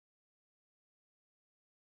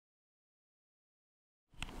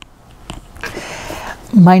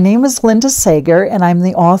My name is Linda Seger, and I'm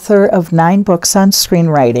the author of 9 books on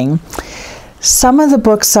screenwriting. Some of the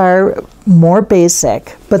books are more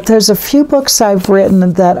basic, but there's a few books I've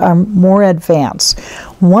written that are more advanced.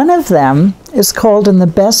 One of them is called And the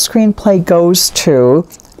Best Screenplay Goes to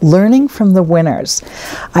Learning from the Winners.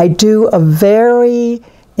 I do a very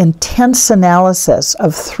intense analysis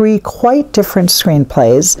of 3 quite different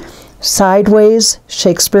screenplays: Sideways,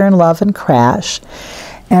 Shakespeare in Love, and Crash.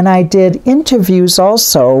 And I did interviews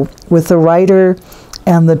also with the writer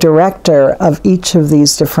and the director of each of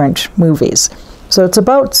these different movies. So it's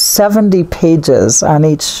about 70 pages on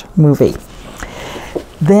each movie.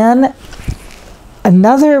 Then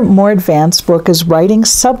another more advanced book is Writing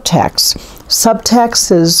Subtext. Subtext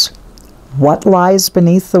is what lies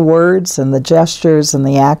beneath the words and the gestures and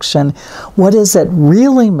the action. What does it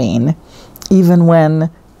really mean, even when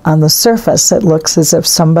on the surface it looks as if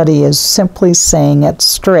somebody is simply saying it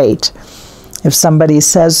straight? If somebody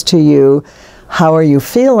says to you, "How are you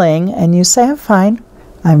feeling?" and you say, "I'm fine,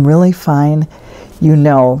 I'm really fine," you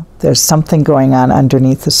know there's something going on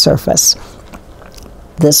underneath the surface.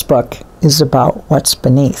 This book is about what's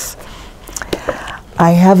beneath.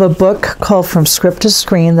 I have a book called From Script to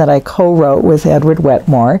Screen that I co-wrote with Edward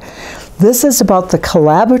Wetmore. This is about the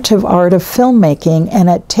collaborative art of filmmaking, and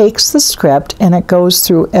it takes the script and it goes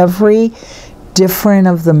through every different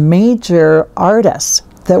of the major artists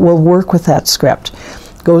that will work with that script.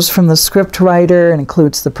 It goes from the script writer and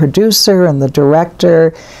includes the producer and the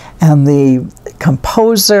director and the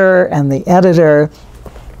composer and the editor.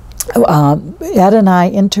 Ed and I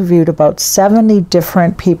interviewed about 70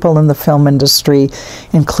 different people in the film industry,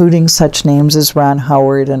 including such names as Ron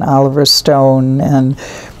Howard and Oliver Stone and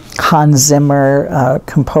Hans Zimmer, a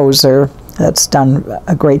composer that's done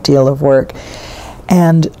a great deal of work.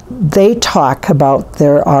 And they talk about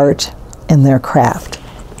their art and their craft.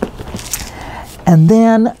 And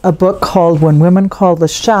then a book called When Women Call the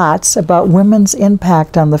Shots, about women's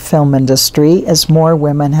impact on the film industry as more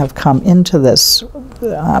women have come into this,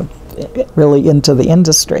 really into the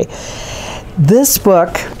industry. This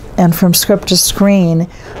book, and From Script to Screen,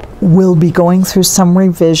 will be going through some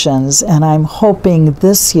revisions, and I'm hoping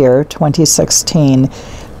this year, 2016,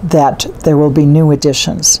 that there will be new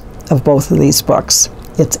editions of both of these books.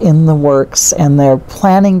 It's in the works, and they're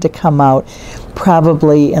planning to come out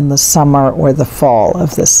probably in the summer or the fall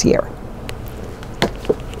of this year.